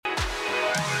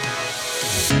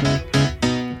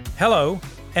Hello,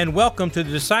 and welcome to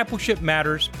the Discipleship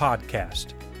Matters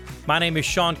podcast. My name is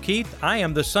Sean Keith. I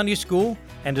am the Sunday School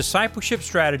and Discipleship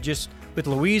Strategist with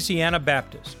Louisiana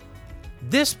Baptist.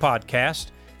 This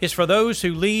podcast is for those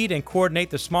who lead and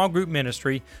coordinate the small group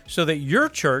ministry so that your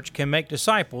church can make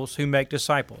disciples who make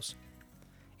disciples.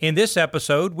 In this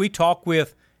episode, we talk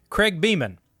with Craig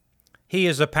Beaman. He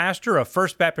is a pastor of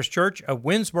First Baptist Church of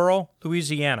Winnsboro,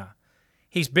 Louisiana.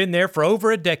 He's been there for over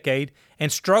a decade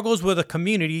and struggles with a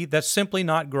community that's simply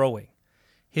not growing.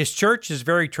 His church is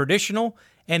very traditional,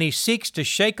 and he seeks to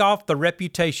shake off the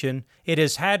reputation it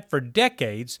has had for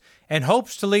decades and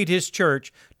hopes to lead his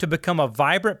church to become a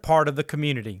vibrant part of the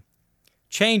community.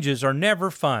 Changes are never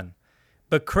fun,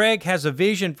 but Craig has a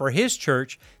vision for his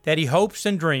church that he hopes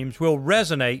and dreams will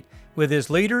resonate with his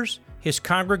leaders, his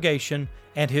congregation,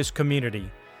 and his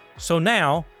community. So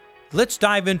now, let's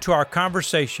dive into our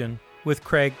conversation with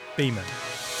Craig Beaman.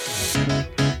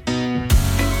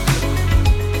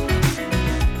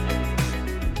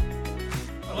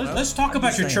 Let's talk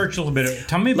about your church a little bit.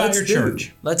 Tell me about your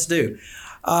church. Let's do.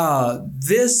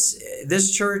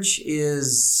 This church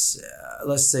is,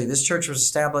 this church was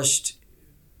established,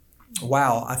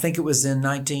 I think it was in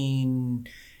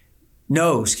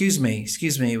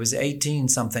it was 18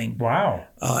 something. Wow.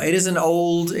 It is an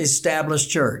old established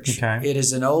church. Okay. It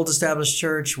is an old established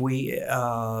church.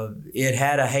 It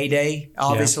had a heyday,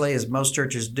 obviously, as most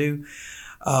churches do.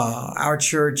 Our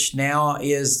church now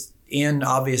is in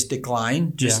obvious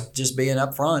decline, just being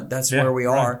up front. That's where we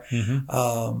are. Right.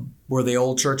 Mm-hmm. We're the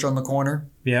old church on the corner.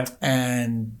 Yeah.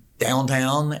 And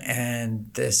downtown, and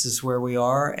this is where we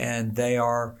are. And they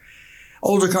are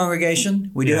older congregation.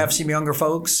 We do have some younger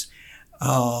folks.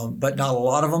 But not a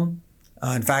lot of them.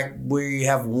 In fact, we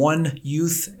have one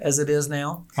youth as it is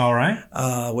now. All right.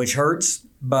 Which hurts.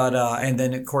 But and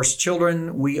then of course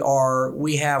children. We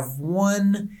have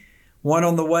one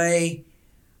on the way,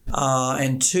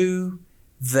 and two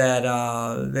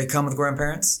that they come with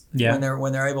grandparents. Yeah.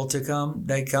 When they're able to come,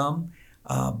 they come.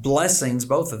 Blessings,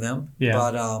 both of them.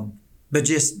 Yeah. But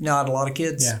just not a lot of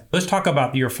kids. Yeah. Let's talk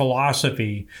about your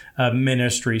philosophy of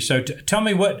ministry. So tell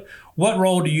me what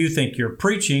role do you think your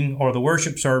preaching or the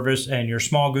worship service and your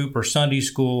small group or Sunday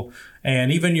school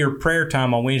and even your prayer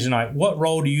time on Wednesday night, what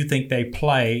role do you think they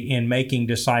play in making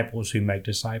disciples who make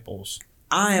disciples?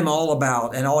 I am all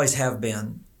about, and always have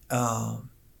been,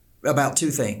 about two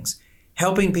things.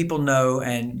 Helping people know,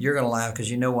 and you're going to laugh because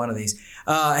you know one of these,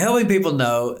 helping people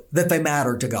know that they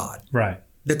matter to God. Right.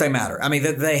 That they matter. I mean,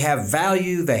 that they have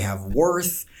value, they have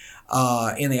worth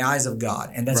in the eyes of God.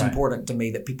 And that's important to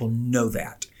me that people know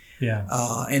that. Yeah.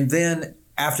 And then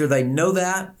after they know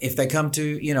that, if they come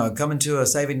into a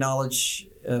saving knowledge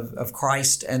of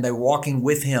Christ and they're walking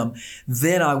with Him,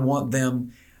 then I want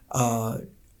them,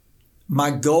 my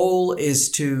goal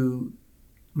is to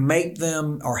make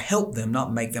them or help them,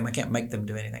 not make them. I can't make them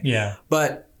do anything. Yeah.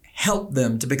 But help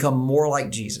them to become more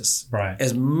like Jesus. Right.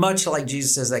 As much like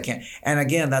Jesus as they can. And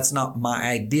again, that's not my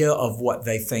idea of what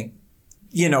they think,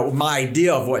 my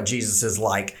idea of what Jesus is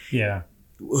like. Yeah.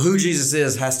 Who Jesus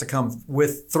is has to come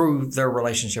through their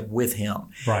relationship with Him.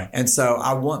 Right. And so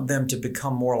I want them to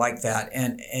become more like that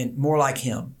and more like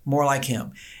Him.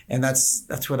 And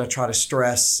that's what I try to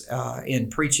stress in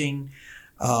preaching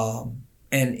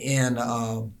and in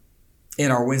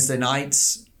our Wednesday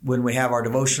nights. When we have our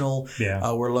devotional,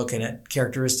 we're looking at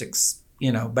characteristics,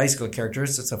 basically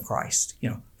characteristics of Christ.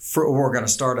 We're going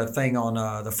to start a thing on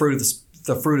the fruit of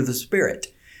the Spirit.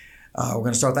 We're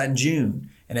going to start that in June,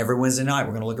 and every Wednesday night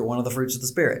we're going to look at one of the fruits of the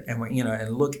Spirit, and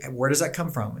and look at where does that come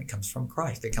from? It comes from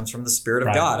Christ. It comes from the Spirit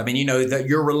of God. I mean, that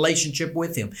your relationship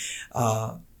with Him,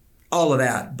 all of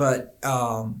that. But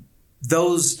the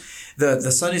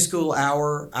Sunday school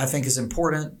hour I think is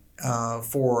important.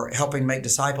 For helping make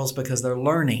disciples because they're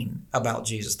learning about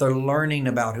Jesus. They're learning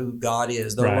about who God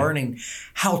is. They're learning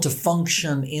how to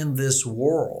function in this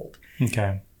world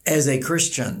as a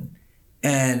Christian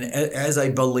and as a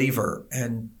believer.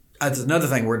 And that's another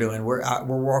thing we're doing. We're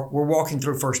walking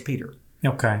through First Peter.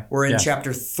 Okay. We're in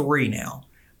chapter 3 now.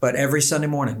 But every Sunday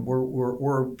morning,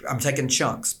 I'm taking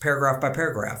chunks, paragraph by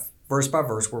paragraph, verse by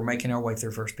verse. We're making our way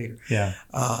through First Peter. Yeah.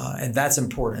 And that's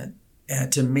important.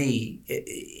 To me,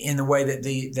 in the way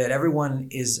that everyone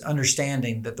is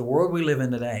understanding that the world we live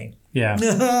in today,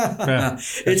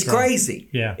 it's crazy.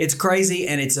 Yeah, it's crazy,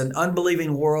 and it's an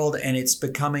unbelieving world, and it is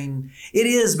becoming.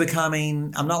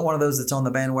 I'm not one of those that's on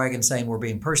the bandwagon saying we're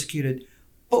being persecuted,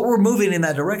 but we're moving in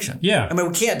that direction. Yeah, I mean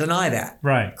we can't deny that.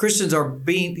 Right, Christians are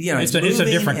being, it's a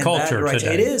different culture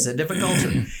today. It is a different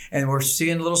culture, and we're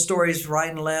seeing little stories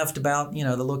right and left about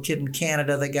the little kid in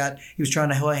Canada he was trying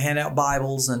to hand out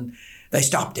Bibles and they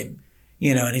stopped him.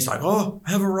 And he's like, oh,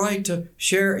 I have a right to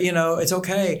share, it's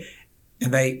okay.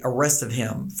 And they arrested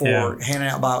him for handing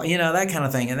out Bible, that kind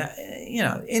of thing. And that,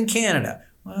 in Canada,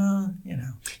 well,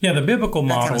 Yeah, the biblical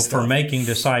model for making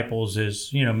disciples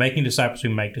is, making disciples who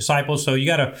make disciples. So you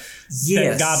got to,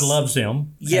 that God loves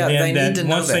them. Yeah, and they need to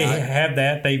know once they have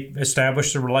that, they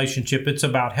establish the relationship. It's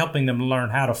about helping them learn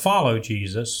how to follow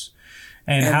Jesus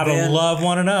and how to love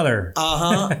one another.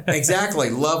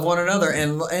 Exactly. Love one another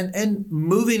and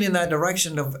moving in that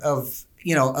direction of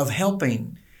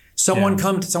helping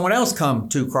someone else come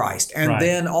to Christ, and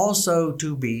then also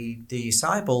to be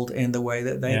discipled in the way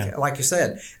that they, like you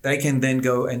said, they can then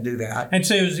go and do that. And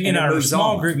so, our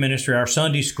small group ministry, our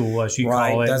Sunday school, as you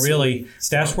call it,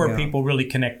 that's where people really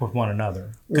connect with one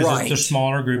another. Because it's a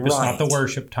smaller group. It's not the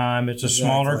worship time. It's a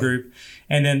smaller group.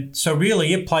 And then, so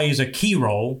really, it plays a key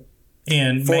role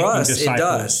in making disciples. It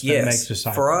does, yes. Makes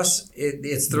disciples. For us,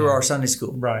 it's through our Sunday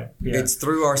school. Right. Yeah. It's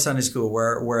through our Sunday school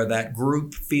where that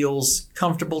group feels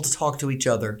comfortable to talk to each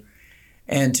other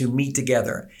and to meet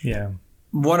together. Yeah.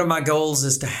 One of my goals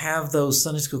is to have those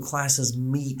Sunday school classes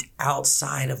meet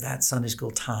outside of that Sunday school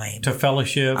time. To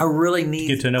fellowship. I really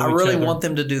get to know each other. want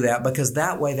them to do that, because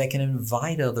that way they can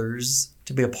invite others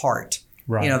to be a part.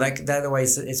 Right. That way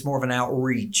it's more of an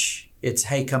outreach. It's,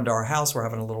 hey, come to our house. We're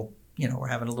having a little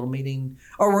meeting,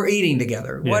 or we're eating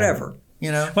together, whatever,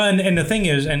 Well, and the thing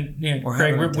is,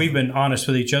 Craig, we've been honest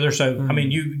with each other. So, I mean,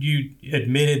 you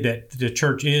admitted that the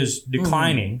church is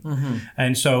declining.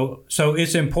 And so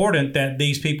it's important that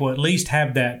these people at least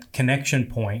have that connection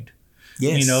point,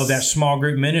 that small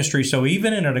group ministry. So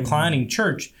even in a declining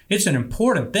church, it's an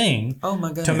important thing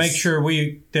to make sure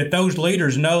that those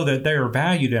leaders know that they are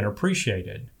valued and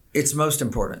appreciated. It's most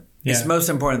important. Yeah. It's most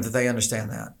important that they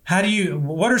understand that.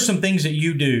 What are some things that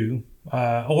you do,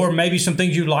 or maybe some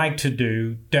things you like to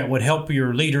do that would help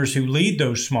your leaders who lead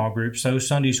those small groups, those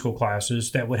Sunday school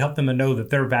classes, that would help them to know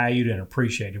that they're valued and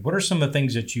appreciated? What are some of the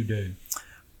things that you do?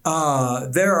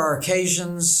 There are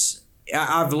occasions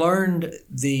I've learned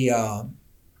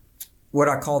what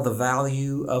I call the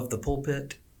value of the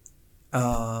pulpit.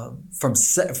 The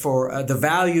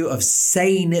value of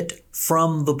saying it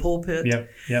from the pulpit. Yep.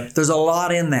 There's a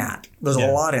lot in that.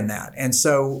 And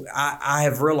so I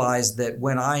have realized that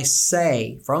when I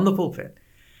say from the pulpit,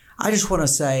 I just want to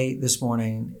say this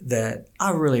morning that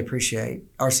I really appreciate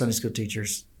our Sunday school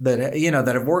teachers that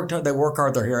have worked hard. They work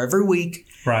hard. They're here every week.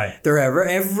 Right. They're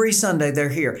every Sunday they're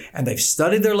here, and they've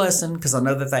studied their lesson, because I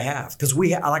know that they have. Because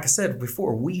like I said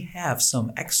before, we have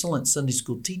some excellent Sunday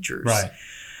school teachers. Right.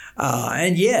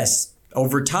 And yes,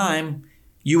 over time,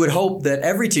 you would hope that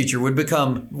every teacher would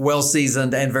become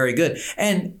well-seasoned and very good.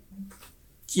 And,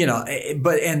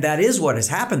 and that is what has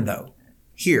happened, though,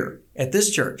 here at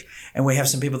this church. And we have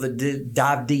some people that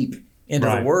dive deep into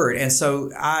the Word. And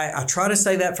so I try to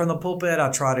say that from the pulpit.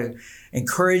 I try to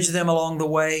encourage them along the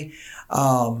way.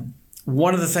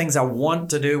 One of the things I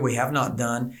want to do, we have not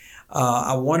done,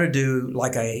 I want to do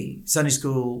like a Sunday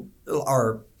school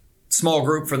or small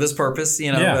group for this purpose,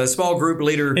 a small group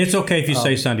leader. It's okay if you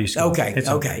say Sunday school. Okay. It's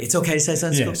okay to say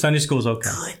Sunday school? Yeah, Sunday school is okay.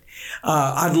 Good.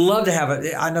 I'd love to have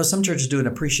I know some churches do an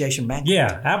appreciation magnet.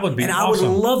 Yeah, that would be awesome. And I would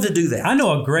love to do that. I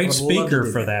know a great speaker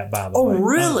for that, by the way. Oh,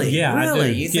 really? Yeah,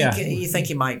 really? I do. You think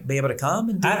he might be able to come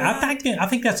and do that? I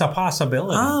think that's a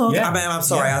possibility. Oh, okay. Yeah. I'm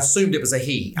sorry. I assumed it was a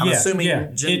he. I'm assuming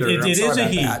gender. It is a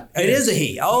he. It is a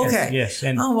he. Oh, okay. Yes.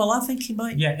 I think he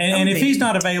might. Yeah, and if he's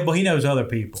not available, he knows other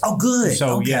people. Oh, good.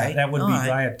 So, okay. that would be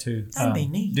glad to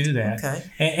do that. Okay.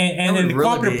 And the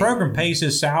cooperative program pays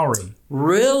his salary.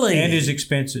 Really? And his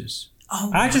expenses. Oh,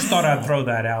 I just thought I'd throw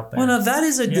that out there. Well, now that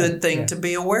is a good thing to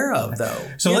be aware of, though.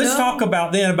 So let's talk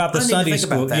about the Sunday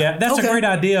school. Yeah, that's a great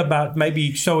idea about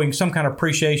maybe showing some kind of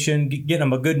appreciation, getting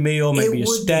them a good meal, maybe a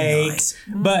steak. Nice.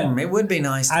 But it would be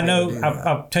nice. I know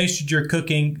I've tasted your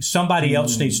cooking. Somebody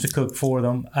else needs to cook for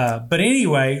them. But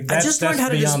anyway, I just learned how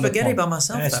to do spaghetti by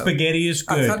myself. Spaghetti is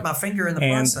good. I cut my finger in the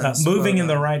process. And moving in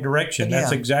the right direction.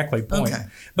 That's exactly the point. Okay.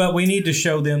 But we need to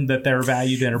show them that they're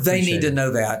valued and appreciated. They need to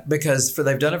know that, because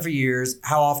they've done it for years.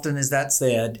 How often is that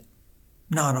said?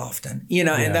 Not often,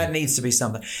 and that needs to be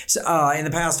something. So, in the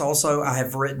past, also, I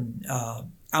have written.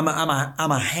 I'm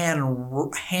a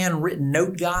handwritten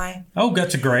note guy. Oh,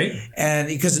 that's great. And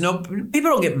because people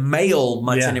don't get mailed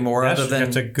much anymore, other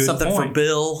than something for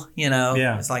Bill.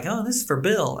 Yeah. It's like, oh, this is for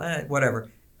Bill. Whatever.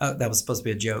 That was supposed to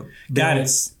be a joke. Got it.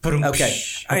 Okay.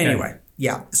 Anyway,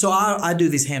 yeah. So I do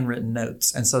these handwritten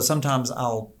notes, and so sometimes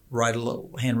I'll write a little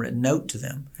handwritten note to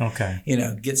them. Okay.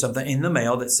 Get something in the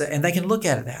mail and they can look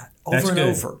at that over and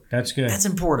over. That's good. That's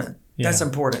important. Yeah. That's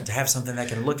important to have something they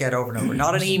can look at over and over.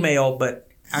 Not an email, but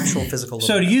actual physical.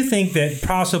 So do you think that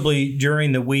possibly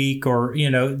during the week, or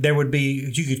there would be,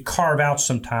 you could carve out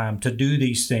some time to do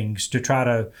these things to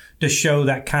try to show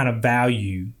that kind of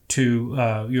value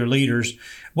to your leaders?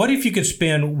 What if you could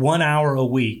spend 1 hour a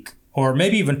week, or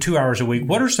maybe even 2 hours a week?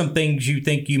 What are some things you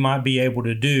think you might be able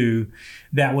to do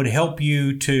that would help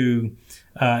you to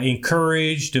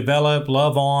encourage, develop,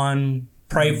 love on,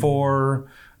 pray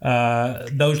for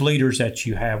those leaders that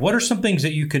you have? What are some things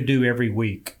that you could do every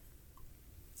week?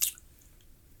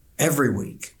 Every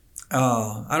week.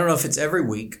 I don't know if it's every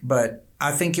week, but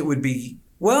I think it would be,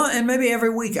 well, and maybe every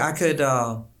week I could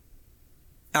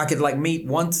like meet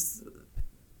once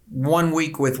 1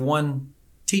 week with one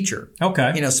teacher.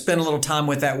 Okay. Spend a little time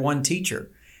with that one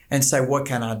teacher and say, what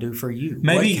can I do for you?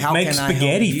 Maybe make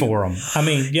spaghetti for them. I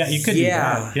mean, yeah, you could do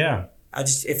that. Yeah.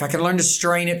 If I can learn to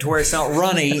strain it to where it's not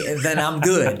runny, then I'm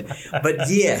good. But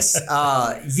yes, if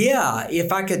I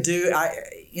could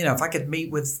if I could meet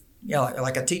with,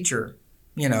 like a teacher,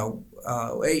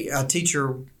 a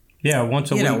teacher. Yeah, once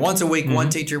a week. Once a week,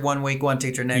 one teacher 1 week, one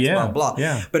teacher next, blah, blah.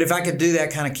 Yeah. But if I could do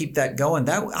that, kind of keep that going,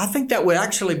 I think that would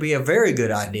actually be a very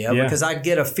good idea because I'd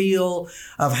get a feel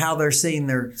of how they're seeing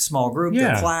their small group,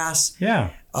 their class. Yeah.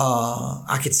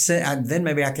 I could then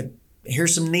maybe I could hear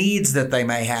some needs that they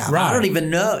may have. Right. I don't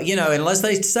even know, unless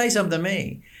they say something to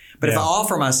me. But if I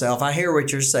offer myself, I hear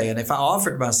what you're saying. If I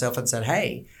offered myself and said,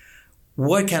 hey,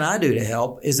 what can I do to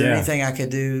help? Is there anything I could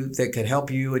do that could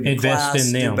help you in your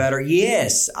class do better?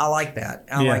 Yes, I like that.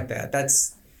 I like that.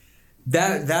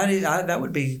 That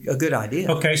would be a good idea.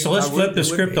 Okay, so let's flip the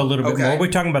script a little bit more. We're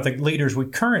talking about the leaders we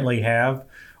currently have.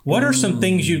 What are some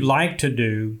things you'd like to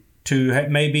do to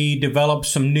maybe develop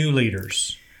some new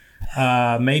leaders?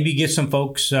 Maybe get some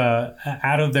folks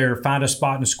out of their find a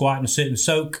spot and squat and sit and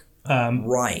soak kind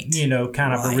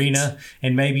of arena,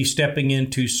 and maybe stepping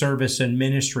into service and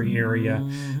ministry area.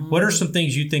 What are some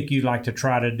things you think you'd like to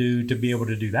try to do to be able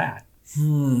to do that?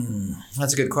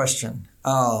 That's a good question.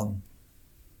 I'd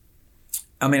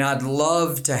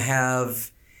love to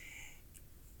have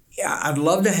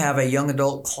a young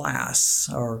adult class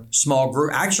or small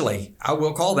group. Actually, I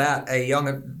will call that a young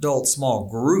adult small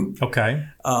group. Okay.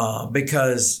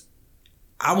 Because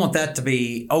I want that to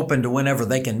be open to whenever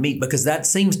they can meet, because that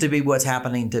seems to be what's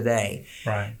happening today.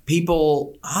 Right.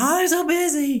 People, I'm so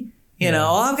busy.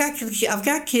 I've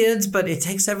got kids, but it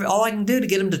takes all I can do to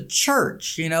get them to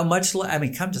church. Come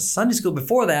to Sunday school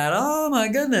before that. Oh my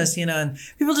goodness, and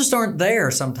people just aren't there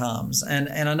sometimes.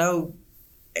 And I know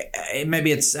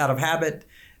maybe it's out of habit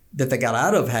that they got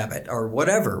out of habit or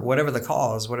whatever the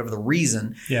cause, whatever the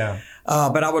reason. Yeah.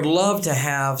 But I would love to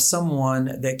have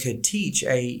someone that could teach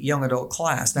a young adult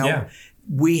class. Now,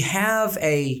 we have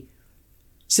at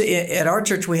our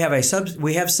church, we have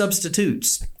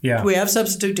substitutes. Yeah. We have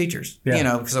substitute teachers.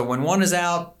 Yeah. So when one is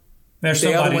out,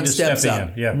 the other one steps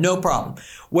up. Yeah. No problem.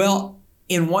 Well,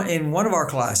 in one of our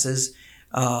classes,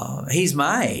 he's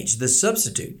my age, the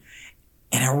substitute.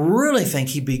 And I really think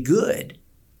he'd be good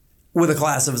with a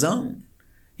class of his own,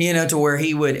 to where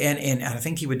he would, and I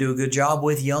think he would do a good job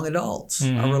with young adults.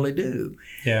 I really do.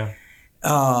 Yeah.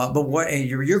 But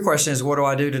your question is, what do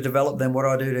I do to develop them? What do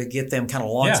I do to get them, kind of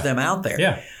launch them out there?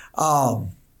 Yeah.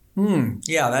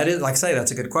 That is, like I say,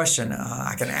 that's a good question.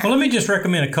 I can ask. Well, let me just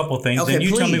recommend a couple of things, and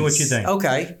you tell me what you think.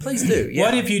 Okay, please do. Yeah.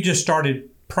 What if you just started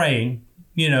praying?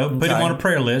 Put him on a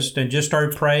prayer list and just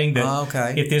started praying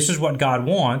that if this is what God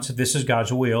wants, if this is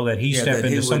God's will, that he step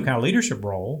into some kind of leadership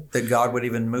role. That God would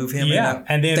even move him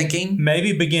and then thinking.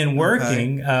 Maybe begin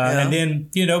working. And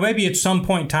then, maybe at some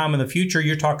point in time in the future,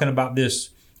 you're talking about this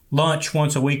lunch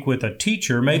once a week with a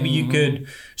teacher. Maybe you could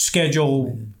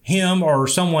schedule him or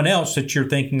someone else that you're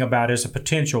thinking about as a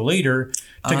potential leader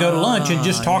to go to lunch and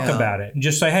just talk about it. And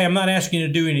just say, hey, I'm not asking you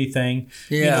to do anything.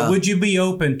 Yeah. Would you be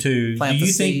open to, do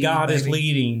you think God is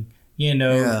leading?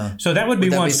 So that would be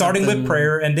one, starting with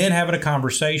prayer and then having a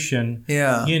conversation.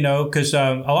 Yeah. Because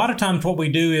a lot of times what we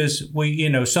do is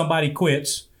somebody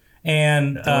quits.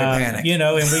 And, and we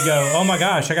go, oh my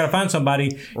gosh, I got to find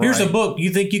somebody. Here's a book. You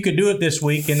think you could do it this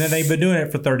week? And then they've been doing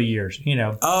it for 30 years,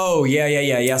 Oh,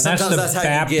 yeah. Sometimes that's how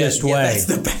Baptist way.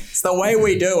 That's the way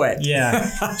we do it.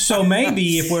 Yeah. So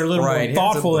maybe if we're a little more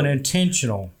thoughtful and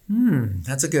intentional.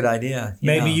 That's a good idea.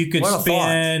 Maybe you could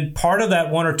spend part of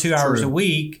that 1 or 2 hours a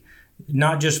week,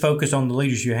 not just focus on the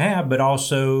leaders you have, but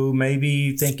also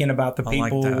maybe thinking about the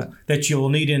people that you will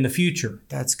need in the future.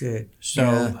 That's good.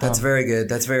 So that's very good.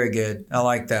 That's very good. I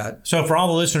like that. So for all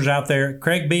the listeners out there,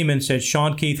 Craig Beaman said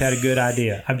Sean Keith had a good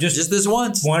idea. I've just this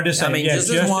once wanted to say, just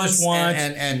this once.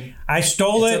 And I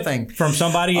stole it from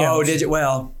somebody else. Oh, did you?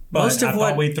 Well, But I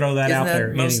thought we'd throw that out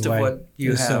there most anyway. Most of what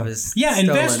you have is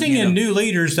investing in new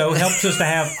leaders, though, helps us to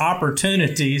have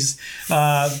opportunities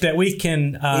that we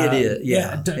can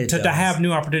to have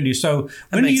new opportunities. So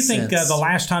when do you think the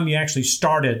last time you actually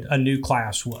started a new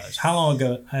class was? How long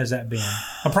ago has that been?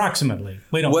 Approximately.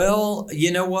 Well,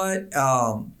 you know what?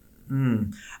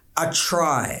 I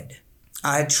tried.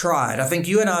 I think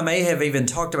you and I may have even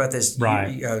talked about this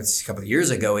a couple of years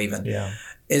ago even. Yeah.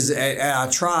 I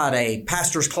tried a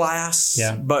pastor's class,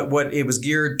 but it was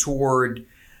geared toward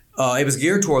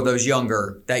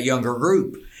that younger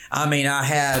group. I mean,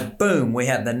 we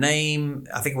had the name.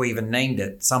 I think we even named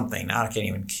it something. I can't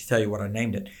even tell you what I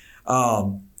named it.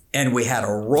 And we had a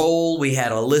role. We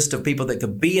had a list of people that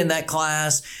could be in that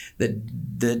class that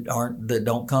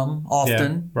don't come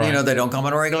often. Yeah, right. They don't come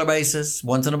on a regular basis.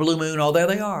 Once in a blue moon, there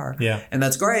they are. Yeah. And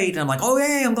that's great. And I'm like, oh,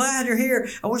 hey, I'm glad you're here.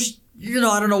 I wish,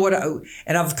 I don't know what.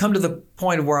 And I've come to the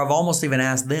point where I've almost even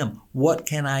asked them, what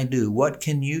can I do? What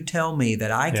can you tell me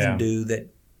that I can do that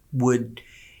would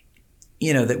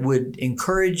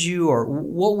encourage you, or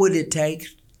what would it take,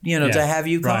 to have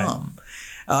you come?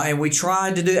 Right. And we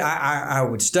tried to do, I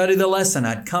would study the lesson.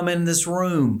 I'd come in this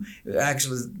room,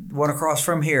 actually one across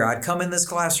from here. I'd come in this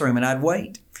classroom and I'd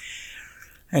wait.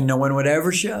 And no one would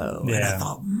ever show. Yeah. And I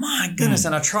thought, my goodness.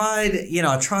 And I tried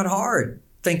hard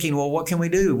thinking, well, what can we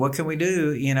do? What can we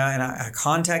do? And I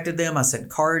contacted them. I sent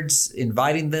cards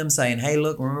inviting them saying, hey,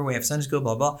 look, remember we have Sunday school,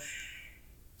 blah, blah.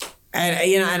 And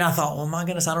and I thought, well, my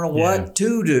goodness, I don't know what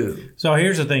to do. So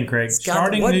here's the thing, Craig.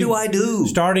 What do I do?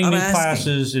 Starting new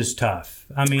classes is tough.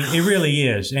 I mean, it really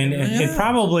is. And it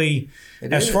probably,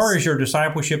 as far as your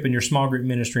discipleship and your small group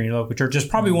ministry in your local church, is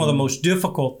probably one of the most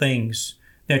difficult things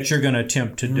that you're going to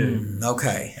attempt to do.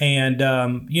 Okay. And,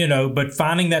 but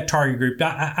finding that target group,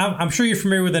 I'm sure you're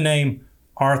familiar with the name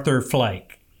Arthur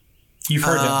Flake. You've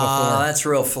heard that before. That's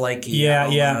real flaky.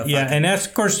 Yeah. And that's,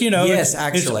 of course, yes,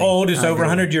 actually, it's old. It's over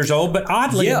 100 years old. But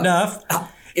oddly enough,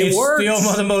 it's works. still one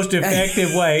of the most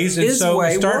effective ways. And so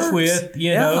it starts with,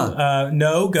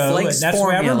 know, go. Flake's and that's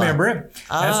formula. the way I remember it.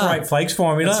 That's right. Flake's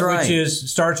formula, right. which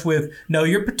starts with know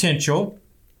your potential.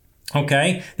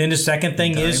 Okay. Then the second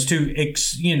thing is to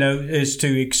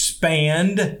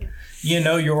expand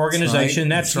your organization.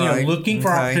 That's looking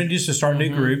for opportunities to start a new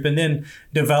group, and then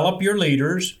develop your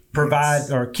leaders,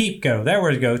 provide or keep go. That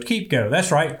word goes, keep go.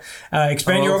 That's right.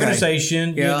 Expand your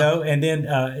organization, and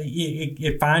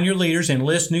then find your leaders,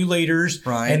 enlist new leaders,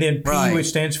 and then P, which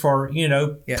stands for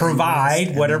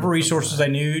provide whatever resources they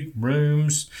need,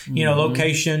 rooms,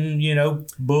 location,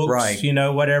 books,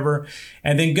 whatever,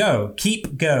 and then go,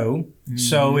 keep go.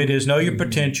 So it is know your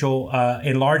potential,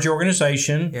 enlarge your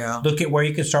organization, look at where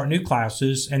you can start new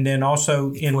classes, and then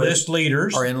also enlist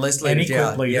leaders. Or enlist leaders, and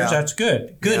equip leaders. That's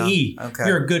good. Good E. Okay.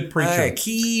 You're a good preacher. Hey,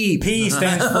 keep. P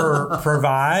stands for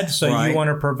provide. So you want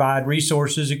to provide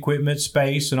resources, equipment,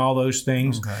 space, and all those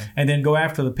things. Okay. And then go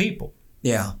after the people.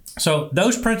 Yeah. So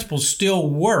those principles still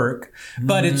work,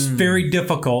 but it's very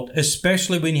difficult,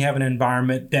 especially when you have an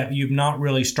environment that you've not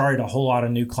really started a whole lot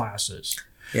of new classes.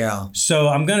 Yeah. So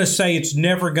I'm going to say it's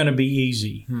never going to be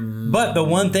easy. But the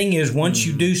one thing is, once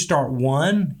you do start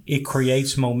one, it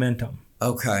creates momentum.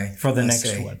 Okay. For the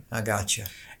next one. I got you.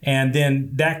 And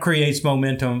then that creates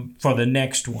momentum for the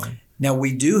next one. Now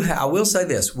I will say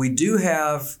this, we do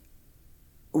have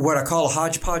what I call a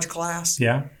hodgepodge class.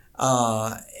 Yeah.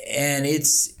 And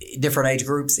it's different age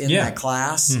groups in that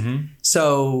class.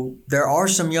 So there are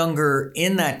some younger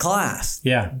in that class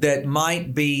that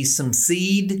might be some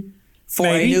seed for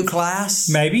a new class.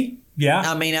 Maybe, yeah.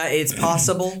 I mean, it's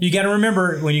possible. You got to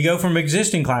remember, when you go from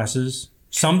existing classes,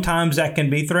 sometimes that can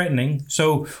be threatening.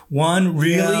 So one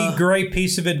really great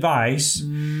piece of advice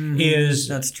is,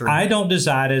 that's true. I don't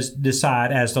decide as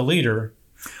the leader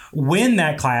when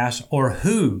that class or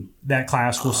who that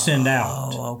class will send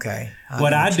out. Oh, okay.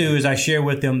 What I do is I share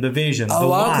with them the vision, the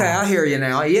why. Okay, I hear you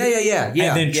now. Yeah.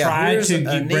 And then try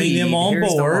to bring them on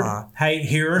board. Hey,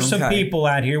 here are some people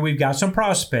out here. We've got some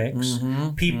prospects,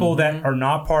 people that are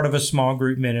not part of a small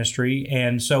group ministry,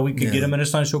 and so we could get them in a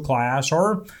Sunday school class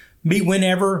or meet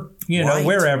whenever,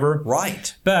 wherever.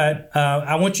 Right. But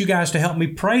I want you guys to help me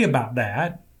pray about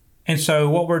that. And so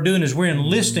what we're doing is we're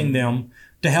enlisting them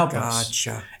to help us.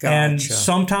 Gotcha. And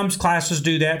sometimes classes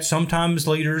do that. Sometimes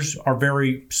leaders are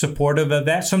very supportive of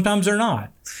that. Sometimes they're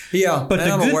not. Yeah. But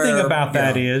the good thing about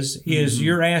that is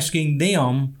you're asking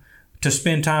them to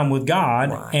spend time with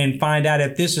God and find out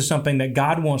if this is something that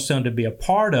God wants them to be a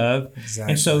part of.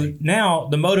 Exactly. And so now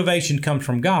the motivation comes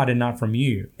from God and not from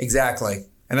you. Exactly.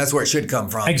 And that's where it should come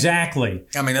from. Exactly.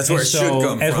 I mean, that's where it should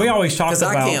come from. As we always talk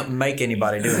about, because I can't make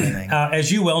anybody do anything.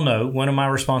 As you well know, one of my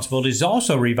responsibilities is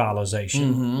also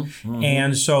revitalization.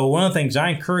 And so one of the things I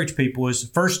encourage people is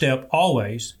the first step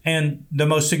always, and the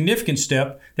most significant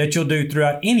step that you'll do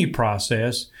throughout any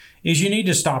process, is you need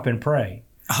to stop and pray.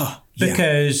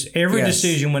 Because every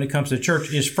decision when it comes to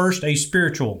church is first a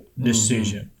spiritual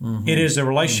decision. It is a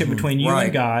relationship between you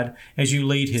and God as you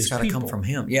lead His people. It's got to come from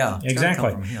Him. Yeah,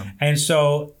 exactly. Come from Him. And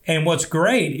so, and what's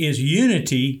great is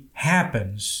unity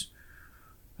happens.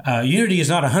 Unity is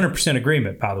not 100%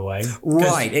 agreement, by the way.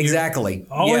 Right, exactly.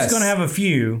 Always going to have a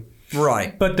few.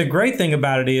 Right. But the great thing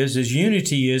about it is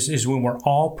unity is when we're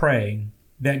all praying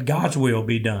that God's will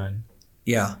be done.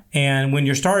 Yeah. And when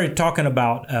you're talking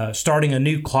about starting a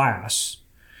new class,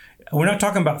 we're not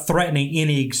talking about threatening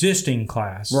any existing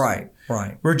class. Right,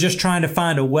 right. We're just trying to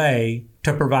find a way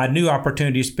to provide new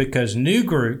opportunities, because new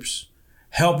groups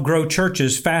help grow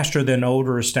churches faster than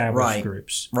older established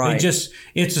groups. Right.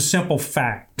 It's a simple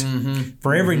fact.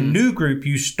 For every new group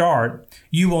you start,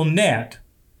 you will net,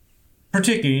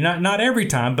 particularly not every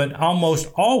time, but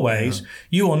almost always,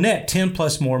 you will net 10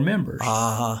 plus more members.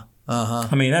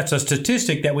 I mean, that's a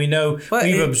statistic that we know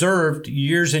we've observed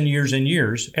years and years and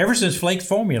years, ever since Flake's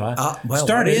formula started.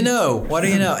 What do you know? What do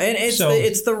you know? And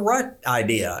it's the rut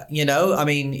idea, you know? I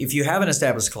mean, if you have an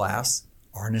established class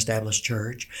or an established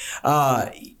church,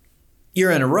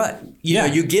 you're in a rut. You know,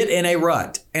 you get in a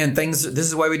rut, and this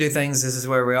is the way we do things, this is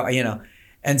where we are, you know.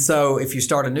 And so if you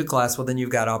start a new class, well, then you've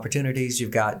got opportunities,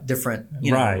 you've got different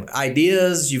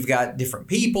ideas, you've got different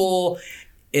people.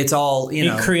 It's all, you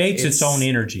know. It creates its own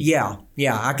energy. Yeah,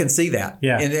 I can see that.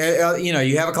 Yeah. And, you know,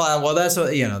 you have a class, well, that's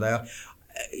what, you know,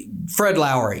 Fred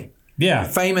Lowry. Yeah.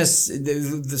 Famous,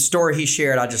 the story he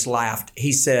shared, I just laughed.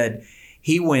 He said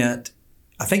he went,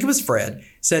 I think it was Fred,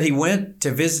 said he went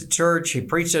to visit church, he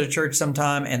preached at a church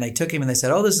sometime, and they took him and they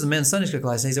said, oh, this is the men's Sunday school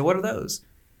class. And he said, what are those?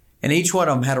 And each one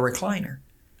of them had a recliner.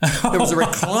 There was a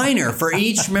recliner for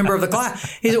each member of the class.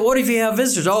 He said, what if you have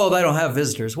visitors? Oh, they don't have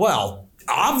visitors. Well,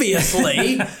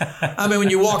 obviously. I mean, when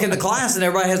you walk into class and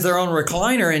everybody has their own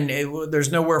recliner and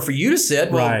there's nowhere for you to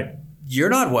sit, well,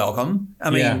 you're not welcome. I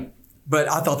mean,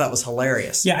 but I thought that was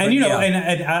hilarious. Yeah, and but, you know,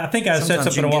 and I think I said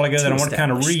something a while ago that I want to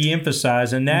kind of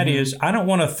re-emphasize, and that is, I don't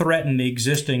want to threaten the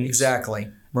existing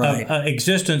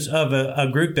existence of a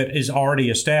group that is already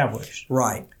established.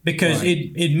 Right. Because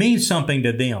it means something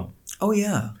to them. Oh,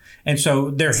 yeah. And so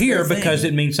they're here because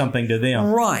it means something to them.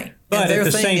 Right. But at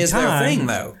the same time,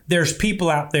 though, there's people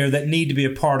out there that need to be a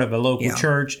part of a local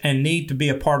church and need to be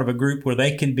a part of a group where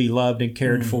they can be loved and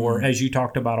cared for, as you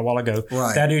talked about a while ago.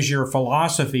 Right. That is your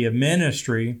philosophy of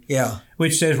ministry, yeah,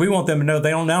 which says we want them to know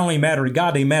they don't not only matter to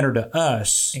God, they matter to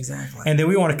us. Exactly. And then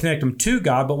we want to connect them to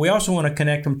God, but we also want to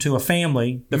connect them to a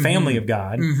family, the family of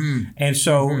God. And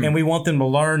so, and we want them to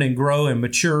learn and grow and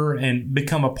mature and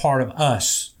become a part of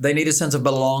us. They need a sense of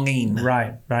belonging.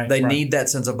 Right. They need that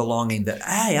sense of belonging that,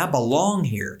 hey, I belong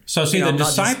here. So see, the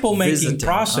disciple-making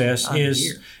process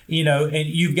is, you know, and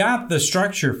you've got the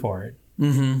structure for it.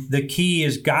 The key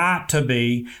has got to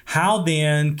be, how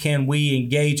then can we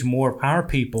engage more of our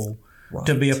people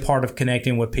to be a part of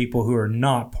connecting with people who are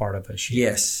not part of us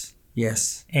yet?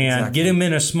 Yes. And get them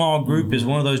in a small group is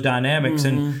one of those dynamics.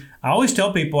 And I always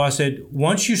tell people, I said,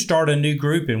 once you start a new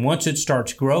group and once it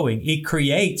starts growing, it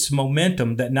creates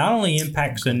momentum that not only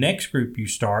impacts the next group you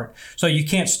start, so you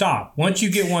can't stop. Once you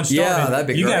get one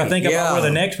started, you got to think about where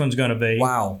the next one's going to be.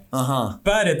 Wow.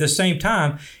 But at the same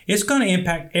time, it's going to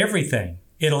impact everything.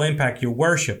 It'll impact your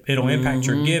worship. It'll impact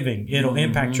your giving. It'll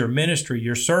impact your ministry,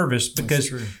 your service,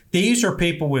 because these are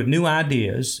people with new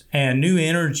ideas and new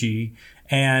energy.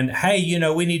 And, hey, you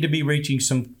know, we need to be reaching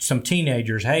some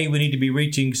teenagers. Hey, we need to be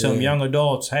reaching some young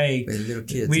adults. Hey, little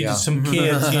kids, we need some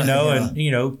kids, you know, and,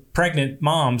 you know, pregnant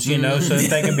moms, you know, so that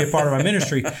they can be a part of our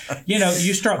ministry. You know,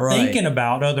 you start thinking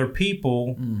about other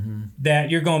people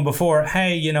that you're going before.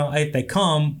 Hey, you know, if they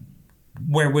come,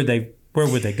 where would they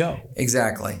go?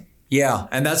 Exactly. Yeah,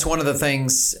 and that's one of the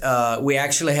things we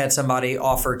actually had somebody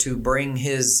offer to bring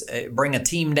a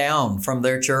team down from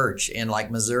their church in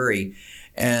like Missouri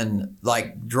and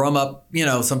like drum up, you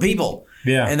know, some people.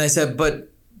 Yeah. And they said,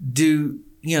 but do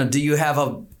you have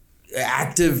a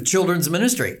active children's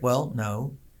ministry? Well,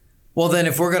 no. Well, then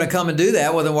if we're going to come and do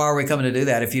that, well, then why are we coming to do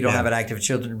that if you don't have an active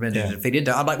children's ministry?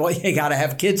 I'm like, well, you got to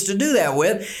have kids to do that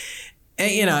with. And,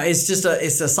 you know, it's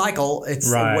a cycle. It's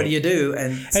what do you do?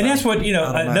 And that's what, you know,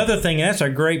 another thing, and that's a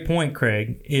great point,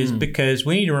 Craig, is because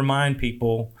we need to remind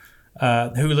people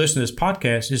who listen to this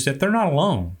podcast is that they're not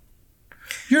alone.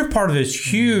 You're part of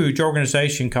this huge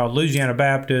organization called Louisiana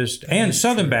Baptist and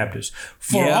Southern Baptist.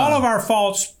 For all of our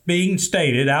faults being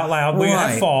stated out loud, we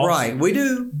have faults. Right, we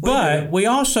do. But we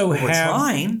also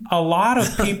have a lot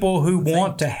of people who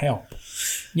want to help.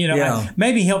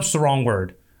 Maybe help's the wrong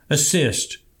word.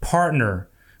 Assist, partner,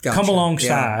 come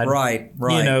alongside. Right.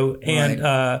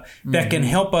 That can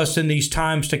help us in these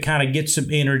times to kind of get some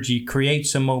energy, create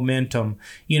some momentum.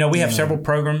 We have several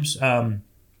programs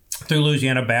through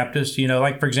Louisiana Baptist.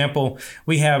 Like for example,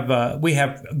 we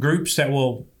have groups that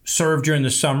will serve during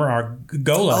the summer. Our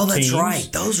GOLA teams. Right.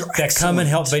 Those are that excellent. come and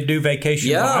help. They do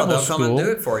vacation Bible they'll school. come and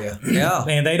do it for you. Yeah,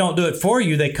 and they don't do it for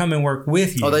you. They come and work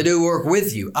with you. Oh, they do work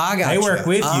with you. I got They work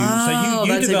with you. So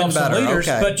you develop some leaders,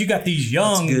 but you got these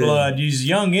young blood, these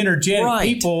young energetic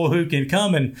people who can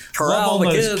come and love on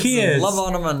those kids. Love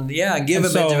on them and give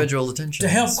them individual attention. To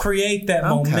help create that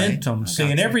momentum. See,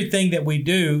 in everything that we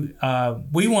do,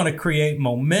 we want to create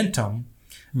momentum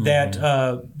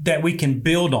that we can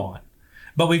build on.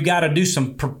 But we've got to do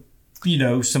some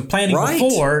planning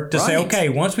before to say, okay,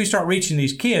 once we start reaching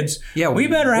these kids, we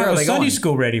better have a Sunday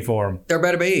school ready for them. There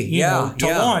better be, to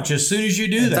launch as soon as you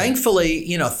do that.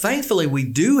 Thankfully, we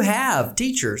do have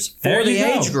teachers for the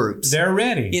age groups. They're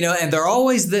ready. And they're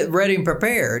always ready and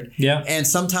prepared. Yeah. And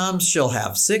sometimes she'll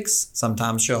have 6,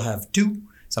 sometimes she'll have 2,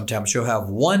 sometimes she'll have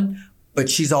 1, but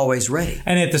she's always ready.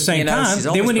 And at the same time,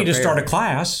 then we need to start a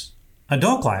class,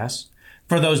 adult class,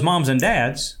 for those moms and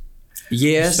dads.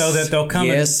 Yes. So that they'll come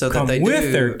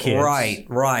with their kids.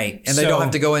 Right. And they don't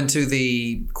have to go into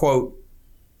the, quote,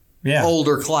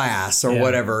 older class or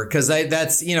whatever. Because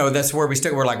that's where we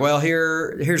stick. We're like, well,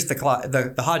 here's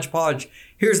the hodgepodge.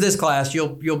 Here's this class.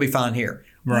 You'll be fine here.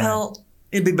 Right. Well,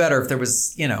 it'd be better if there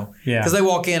was, because they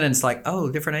walk in and it's like,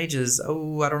 oh, different ages.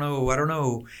 Oh, I don't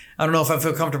know if I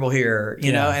feel comfortable here,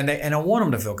 and I want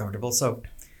them to feel comfortable. So,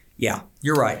 yeah,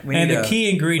 you're right. The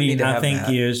key ingredient, I think,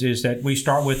 is that we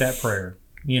start with that prayer.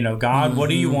 God, what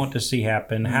do you want to see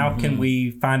happen? How can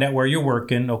we find out where you're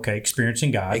working? Okay,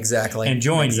 experiencing God. Exactly. And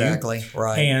join you. Exactly.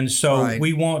 Right. And so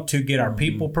we want to get our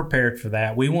people prepared for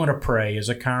that. We want to pray as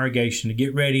a congregation to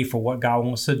get ready for what God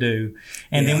wants to do.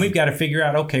 And then we've got to figure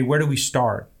out, okay, where do we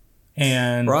start?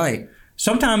 And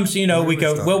sometimes, we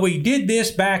go, well, we did this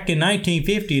back in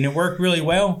 1950 and it worked really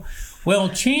well. Well,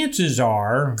 chances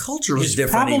are culture is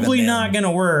it's probably not going to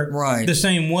work the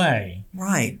same way.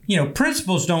 Right.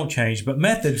 Principles don't change, but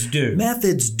methods do.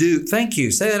 Methods do. Thank you.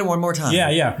 Say that one more time.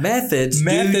 Yeah. Methods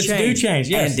do change.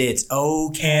 Yes. And it's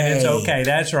okay.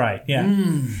 That's right. Yeah.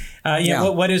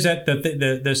 What is that?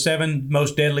 The 7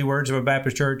 most deadly words of a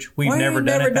Baptist church? We've never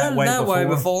done it that way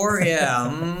before.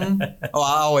 Yeah. Oh,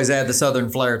 I always add the Southern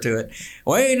flair to it.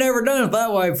 We ain't never done it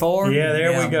that way before. Yeah,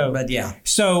 there we go. But yeah.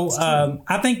 So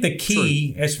I think the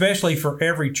key, especially for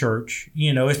every church,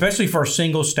 especially for a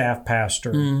single staff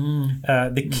pastor,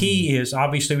 the key is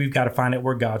obviously we've got to find out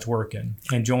where God's working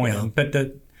and join Him. But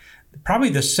probably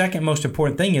the second most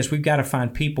important thing is we've got to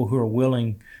find people who are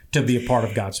willing to be a part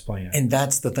of God's plan. And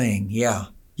that's the thing. Yeah.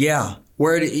 And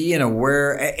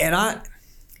I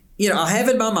have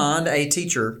in my mind a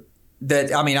teacher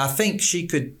that, I think she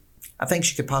could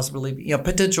possibly be,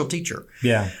 potential teacher.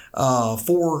 Yeah.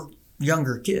 For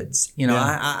younger kids.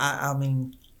 I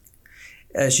mean,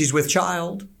 she's with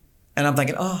child and I'm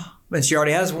thinking, and she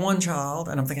already has one child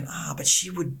and I'm thinking, but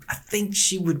I think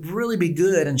she would really be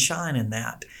good and shine in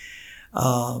that.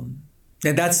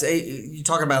 And that's you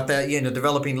talk about that,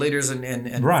 developing leaders and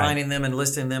finding them and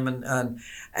listing them and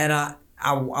I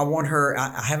want her.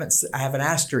 I haven't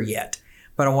asked her yet,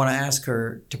 but I want to ask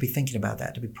her to be thinking about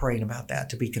that, to be praying about that,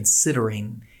 to be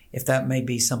considering if that may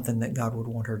be something that God would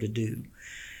want her to do,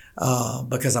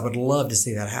 because I would love to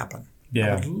see that happen.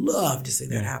 Yeah, I would love to see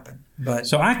that happen. But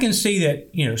so I can see that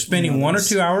spending 1 or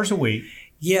 2 hours a week.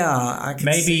 Yeah, I can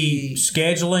maybe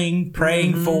scheduling,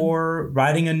 praying for,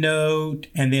 writing a note,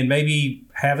 and then maybe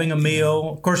having a meal.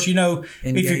 Of course, if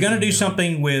you're going to do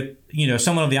something with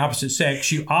someone of the opposite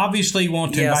sex, you obviously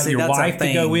want to invite your wife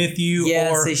to go with you,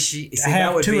 or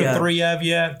have 2 or 3 of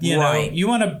you. You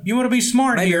want to be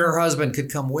smart. Maybe here. her husband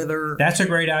could come with her. That's a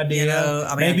great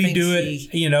idea. Maybe do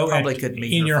it.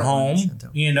 In your home.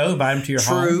 Invite him to your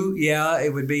home. True. Yeah,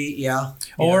 it would be. Yeah.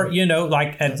 Or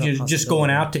just going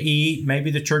out to eat.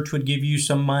 Maybe the church would give you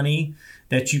some money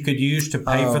that you could use to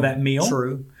pay for that meal.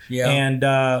 True. Yeah.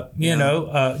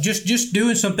 And just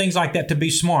doing some things like that to be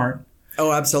smart.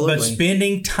 Oh, absolutely. But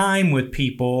spending time with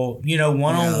people,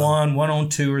 one-on-one,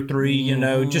 1-on-2 or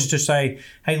 3, just to say,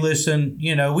 hey, listen,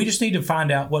 we just need to find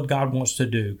out what God wants to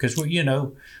do. Because,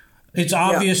 it's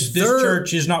obvious this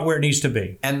church is not where it needs to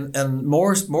be. And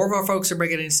more of our folks are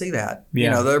beginning to see that.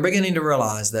 Yeah. They're beginning to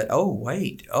realize that, oh,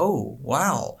 wait, oh,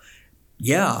 wow.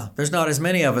 Yeah, there's not as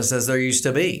many of us as there used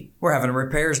to be. We're having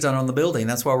repairs done on the building.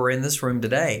 That's why we're in this room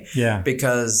today. Yeah.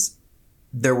 Because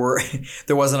there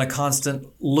wasn't a constant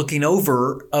looking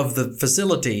over of the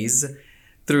facilities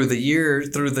through the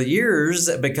years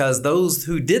because those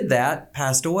who did that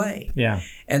passed away. Yeah.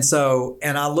 And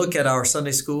I look at our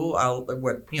Sunday school,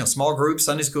 small group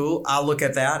Sunday school, I look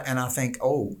at that and I think,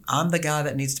 oh, I'm the guy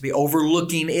that needs to be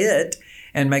overlooking it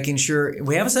and making sure.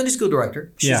 We have a Sunday school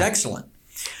director. She's excellent.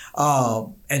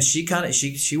 And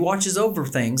she watches over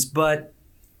things, but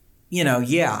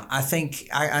I think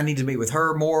I need to meet with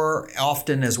her more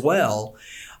often as well,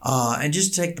 and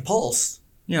just take the pulse.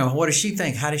 What does she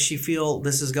think? How does she feel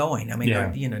this is going? I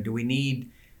mean, do we need,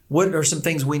 what are some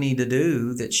things we need to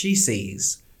do that she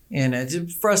sees, and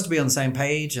for us to be on the same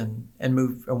page and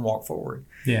move and walk forward.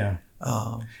 Yeah.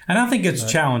 And I think it's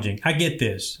challenging. I get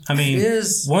this. I mean,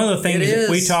 one of the things that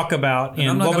we talk about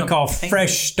in what we call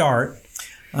fresh start.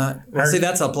 See,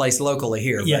 that's a place locally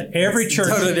here. Yeah, every church,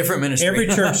 totally different ministry. Every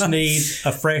church needs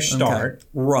a fresh start. Okay.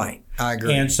 Right, I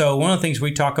agree. And so one of the things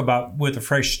we talk about with a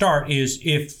fresh start is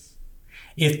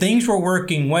if things were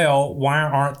working well, why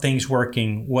aren't things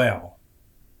working well?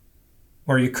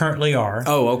 Where you currently are.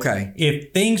 Oh, okay.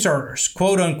 If things are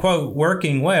quote unquote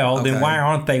working well, then why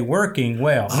aren't they working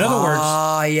well? In other words,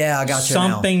 I got you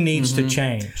something needs to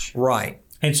change. Right.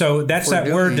 And so that's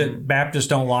that word that Baptists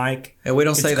don't like. And we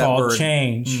don't say that word. It's called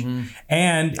change. Mm-hmm.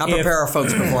 And I prepare our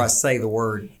folks before I say the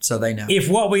word so they know. If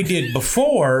what we did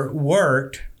before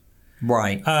worked,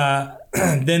 right,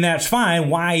 then that's fine.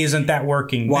 Why isn't that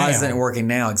working now? Why isn't it working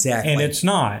now? Exactly. And it's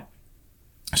not.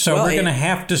 So we're going to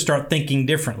have to start thinking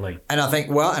differently. And I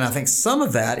think some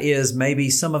of that is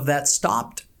maybe some of that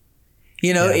stopped.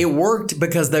 It worked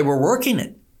because they were working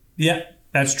it. Yeah.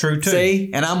 That's true, too. See?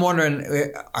 And I'm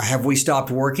wondering, have we stopped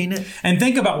working it? And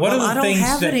think about what are the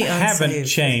things that haven't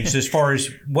changed as far as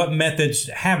what methods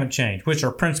haven't changed, which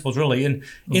are principles, really. And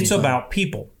it's about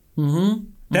people. Mm-hmm.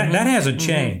 That hasn't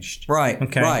changed. Right.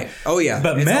 Okay. Right. Oh, yeah.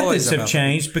 But methods have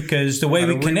changed because the way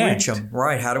we connect. Reach them?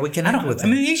 Right. How do we connect with them?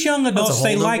 I mean, these young adults,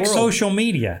 they like social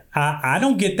media. I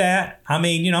don't get that. I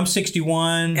mean, I'm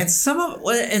 61. And some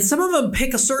of them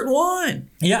pick a certain one.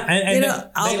 Yeah. And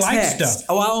they like stuff.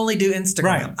 Oh, I only do Instagram.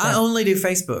 Right. I only do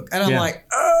Facebook. And I'm like,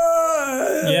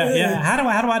 Yeah.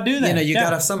 How do I do that? You got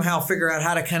to somehow figure out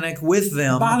how to connect with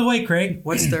them. By the way, Craig,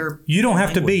 what's their you don't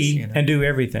have language, to be and do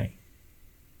everything.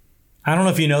 I don't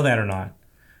know if you know that or not,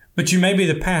 but you may be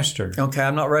the pastor. Okay,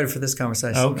 I'm not ready for this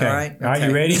conversation. Okay. All right,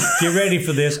 you ready? Get ready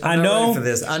for this. I know. Ready for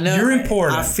this. I know. You're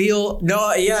important. I feel,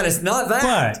 and it's not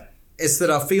that. But it's that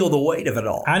I feel the weight of it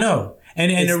all. I know.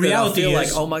 And the reality is, like,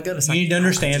 oh my goodness, you need to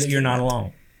understand that you're not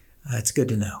alone. That's good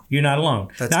to know. You're not alone.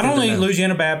 Not only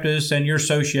Louisiana Baptist and your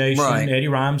association, Eddie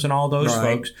Rhymes and all those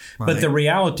folks, but the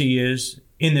reality is,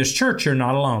 in this church, you're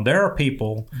not alone. There are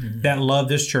people that love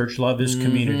this church, love this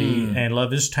community, and love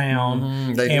this town,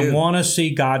 and want to see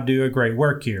God do a great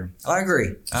work here. I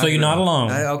agree. So you're not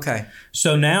alone. Okay.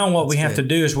 So now what we have to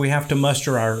do is we have to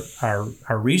muster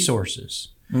our resources.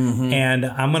 Mm-hmm. And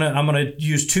I'm gonna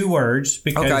use two words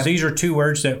because these are two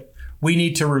words that we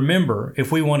need to remember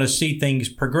if we want to see things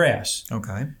progress.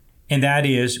 Okay. And that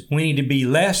is, we need to be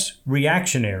less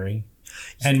reactionary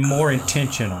and more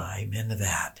intentional. Amen to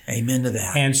that. Amen to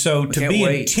that. And so to be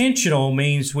intentional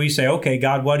means we say, okay,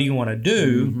 God, what do you want to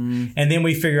do? Mm-hmm. And then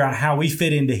we figure out how we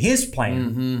fit into His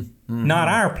plan, not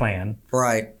our plan,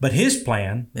 but His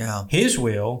plan, His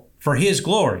will for His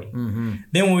glory. Mm-hmm.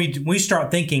 Then when we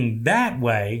start thinking that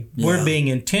way, we're being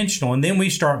intentional, and then we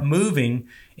start moving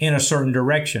in a certain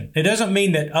direction. It doesn't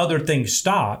mean that other things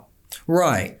stop.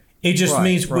 Right. It just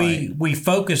means we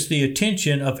focus the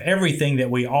attention of everything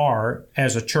that we are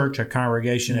as a church, a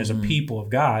congregation, as a people of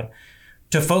God,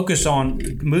 to focus on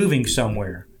moving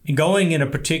somewhere and going in a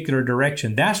particular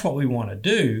direction. That's what we want to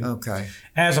do. Okay.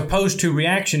 As opposed to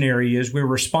reactionary is we're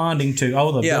responding to,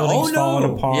 the building's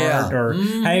falling apart, or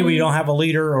hey, we don't have a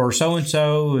leader, or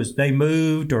so-and-so, they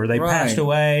moved, or they passed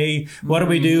away. What do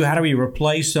we do? How do we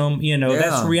replace them?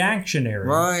 That's reactionary.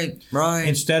 Right.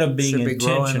 Instead of being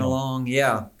intentional. Growing along.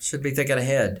 Yeah. Should be thinking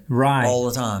ahead. Right. All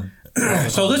the time.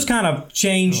 So let's kind of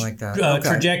change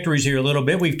trajectories here a little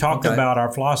bit. We've talked about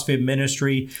our philosophy of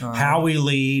ministry, how we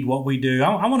lead, what we do.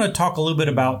 I want to talk a little bit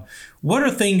about what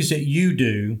are things that you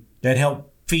do that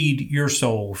help feed your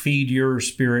soul, feed your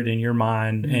spirit and your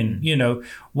mind, and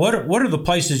what are the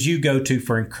places you go to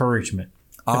for encouragement?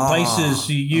 The places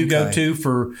you go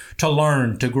to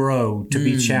learn, to grow, to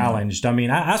be challenged. I mean,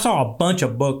 I saw a bunch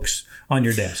of books on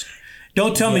your desk.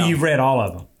 Don't tell me you've read all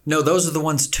of them. No, those are the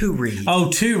ones to read. Oh,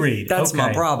 to read. That's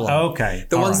my problem. Okay.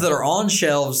 The ones that are on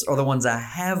shelves are the ones I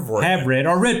have read. Have read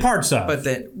or read parts of. But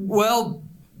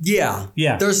Yeah.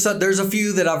 Yeah. There's a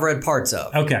few that I've read parts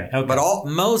of. Okay. But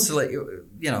mostly,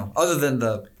 other than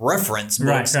the reference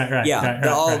books. Right.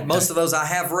 Yeah. Most of those I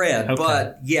have read. Okay.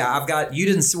 But yeah,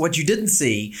 what you didn't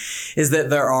see is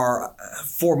that there are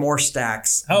 4 more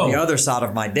stacks on the other side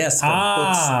of my desk of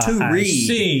books to read. I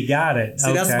see. Got it.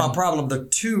 See, that's my problem. They're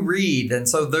to read. And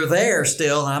so they're there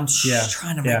still. And I'm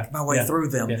trying to make my way through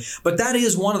them. Yeah. But that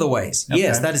is one of the ways. Okay.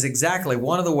 Yes, that is exactly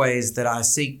one of the ways that I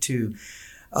seek to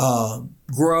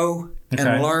grow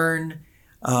and learn,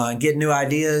 get new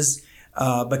ideas,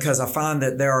 because I find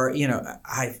that there are,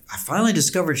 I finally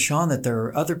discovered, Sean, that there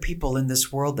are other people in this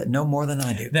world that know more than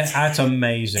I do. That's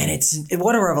amazing. And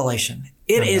what a revelation.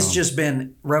 It has just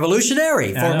been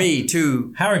revolutionary for me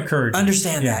to How encouraging.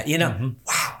 Understand that,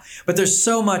 Wow. But there's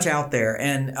so much out there,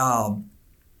 and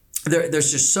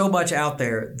there's just so much out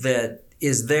there that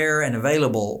is there and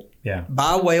available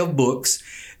by way of books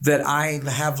that I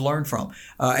have learned from.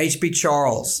 H.B.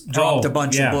 Charles dropped a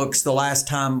bunch of books. The last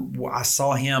time I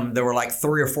saw him, there were like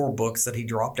 3 or 4 books that he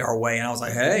dropped our way. And I was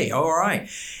like, hey, all right.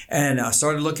 And I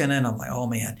started looking and I'm like, oh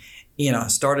man, I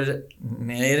started it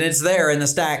and it's there in the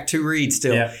stack to read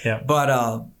still. Yeah. But,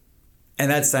 and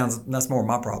that's more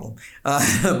my problem,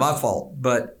 my fault.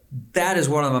 But that is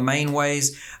one of the main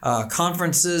ways.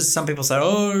 Conferences, some people say,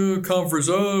 conference,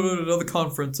 another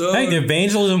conference. Hey, the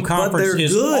evangelism conference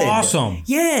is awesome.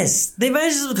 Yes, the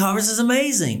evangelism conference is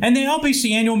amazing. And the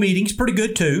LBC annual meeting's pretty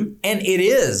good too. And it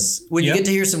is. When you get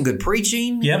to hear some good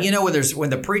preaching,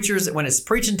 when it's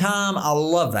preaching time, I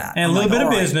love that. And a little bit of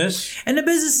business. And the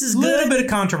business is good. A little bit of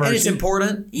controversy. And it's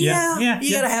important. Yeah.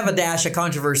 You got to have a dash of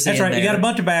controversy. That's right. You got a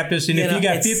bunch of Baptists, and if you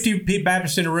got 50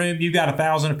 Baptists in a room, you've got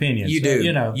 1,000 opinions. You do.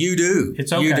 You do.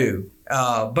 It's okay. You do.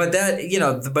 But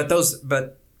that,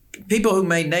 but people who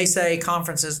may naysay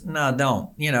conferences, no,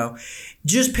 don't.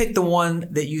 Just pick the one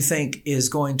that you think is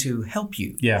going to help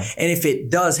you. Yeah. And if it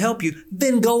does help you,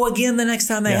 then go again the next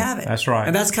time they have it. That's right.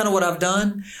 And that's kind of what I've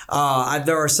done.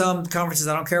 There are some conferences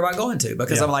I don't care about going to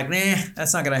because I'm like, nah,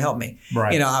 that's not going to help me.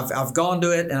 Right. I've gone to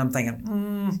it and I'm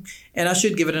thinking, and I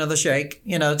should give it another shake,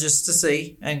 just to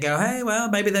see and go, hey, well,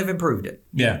 maybe they've improved it.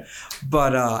 Yeah.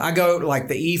 But I go like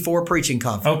the E4 preaching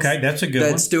conference. Okay, that's a good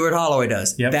one. That Stuart Holloway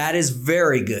does. Yep. That is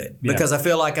very good because I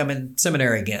feel like I'm in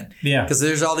seminary again. Yeah. Because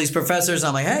there's all these professors.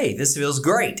 I'm like, hey, this feels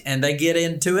great. And they get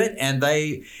into it and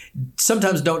they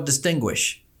sometimes don't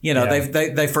distinguish.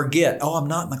 They forget, I'm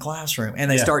not in the classroom. And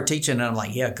they start teaching and I'm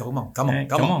like, come on.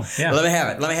 Yeah. Let me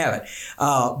have it.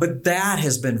 But that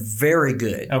has been very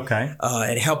good. Okay.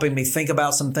 At helping me think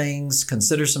about some things,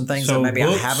 consider some things that maybe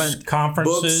I haven't.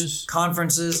 Conferences.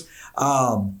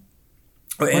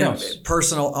 What else?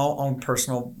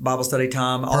 Personal Bible study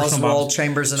time. Oswald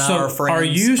Chambers and I are friends. Are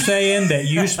you saying that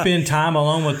you spend time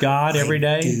alone with God every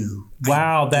day? I do.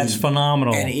 Wow, that's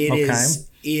phenomenal. And it is.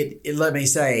 Let me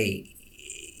say,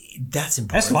 that's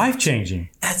important. That's life-changing.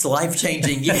 That's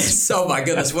life-changing. Yes. Oh my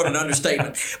goodness, what an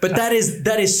understatement. But that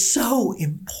is so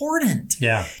important.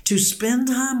 Yeah. To spend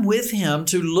time with him,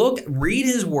 to read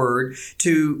his word,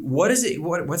 to what's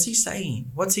he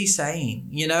saying? What's he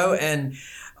saying? And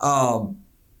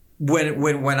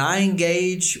when I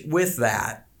engage with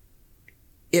that,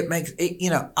 it makes it,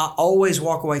 I always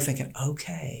walk away thinking,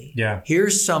 okay,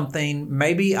 here's something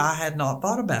maybe I had not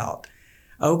thought about.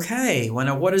 Okay,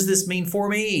 what does this mean for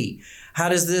me? How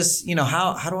does this,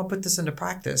 how do I put this into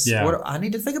practice? Yeah. I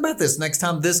need to think about this next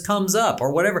time this comes up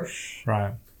or whatever.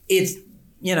 Right. It's,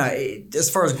 as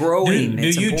far as growing, do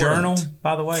you journal,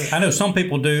 by the way? I know some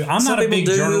people do. I'm not a big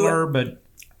journaler, but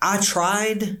I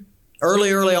tried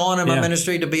early on in my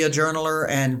ministry to be a journaler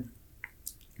and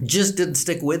just didn't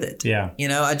stick with it. Yeah.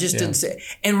 I just didn't see.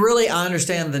 And really, I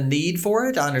understand the need for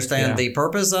it. I understand the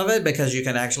purpose of it because you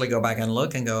can actually go back and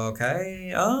look and go,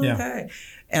 okay.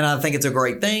 And I think it's a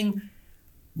great thing.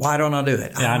 Why don't I do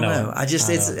it? I don't know. I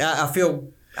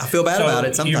feel bad about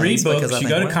it sometimes. You read books, you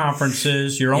go to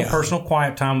conferences, your own personal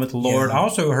quiet time with the Lord. Yeah. I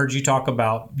also heard you talk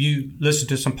about, you listen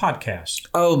to some podcasts.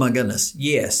 Oh my goodness.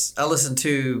 Yes. I listen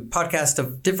to podcasts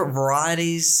of different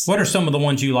varieties. What are some of the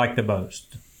ones you like the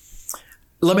most?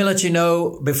 Let me let you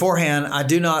know beforehand, I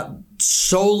do not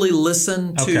solely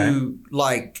listen to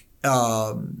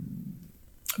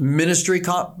ministry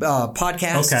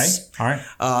podcasts. Okay. All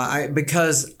right.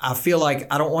 Because I feel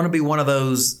like I don't want to be one of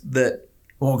those that,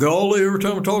 well, golly, every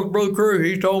time I talk to Brother Craig,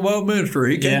 he's talking about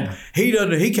ministry.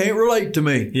 He can't relate to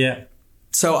me. Yeah.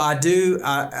 So I do.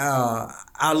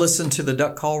 I listen to the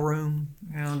Duck Call Room,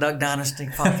 Duck Dynasty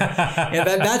podcast.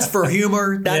 That's for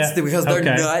humor. That's because they're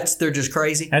nuts. They're just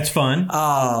crazy. That's fun.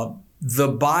 the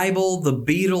Bible, the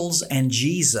Beatles, and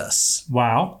Jesus.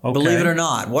 Wow. Okay. Believe it or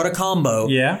not. What a combo.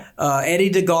 Yeah.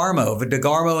 Eddie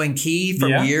DeGarmo and Key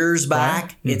from years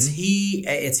back. Right.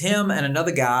 It's him and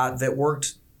another guy that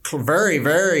worked very,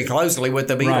 very closely with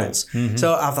the Beatles. Right.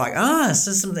 So I thought, this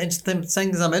is some interesting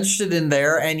things I'm interested in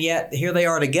there, and yet here they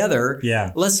are together.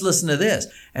 Yeah. Let's listen to this.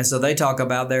 And so they talk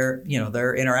about their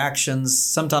interactions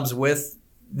sometimes with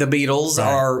the Beatles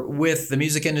or with the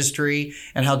music industry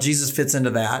and how Jesus fits into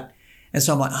that. And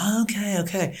so I'm like,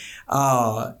 okay.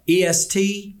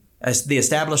 EST, the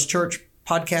Established Church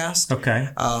podcast. Okay.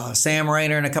 Sam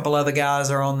Rayner and a couple other guys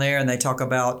are on there, and they talk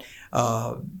about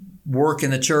work in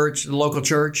the church, the local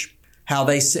church, how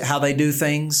they do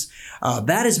things.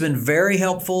 That has been very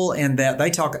helpful in that they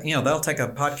talk. They'll take a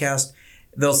podcast.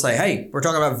 They'll say, hey, we're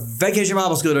talking about Vacation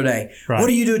Bible School today. Right. What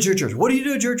do you do at your church? What do you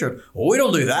do at your church? Well, we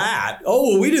don't do that.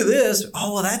 Oh, we do this.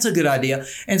 Oh, well, that's a good idea.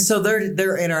 And so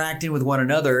they're interacting with one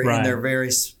another in their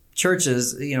various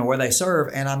churches, where they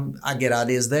serve. And I get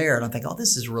ideas there. And I think,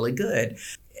 this is really good.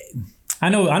 I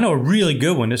know a really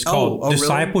good one. It's called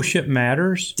Discipleship really?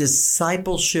 Matters.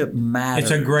 Discipleship Matters.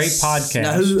 It's a great podcast.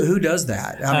 Now, who does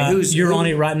that? I mean, you're on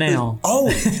it right now.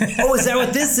 Is that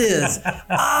what this is?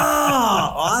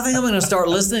 I think I'm going to start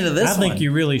listening to this one. I think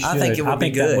you really should. I think it would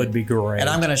be good. That would be great. And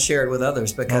I'm going to share it with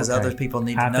others because other people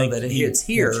need to know that it's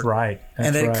here. That's right.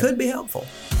 And that it could be helpful.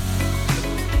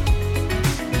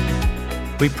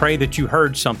 We pray that you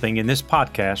heard something in this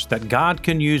podcast that God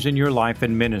can use in your life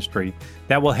and ministry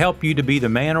that will help you to be the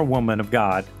man or woman of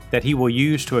God that He will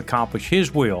use to accomplish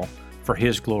His will for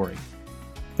His glory.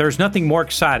 There's nothing more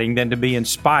exciting than to be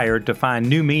inspired to find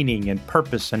new meaning and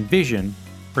purpose and vision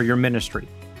for your ministry.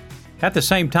 At the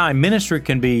same time, ministry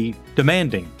can be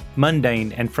demanding,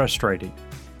 mundane, and frustrating.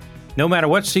 No matter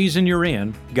what season you're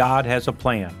in, God has a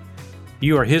plan.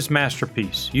 You are His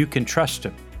masterpiece. You can trust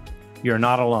Him. You're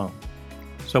not alone.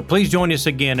 So please join us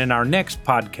again in our next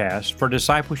podcast for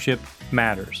Discipleship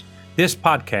Matters. This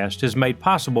podcast is made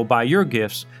possible by your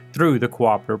gifts through the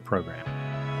Cooperative Program.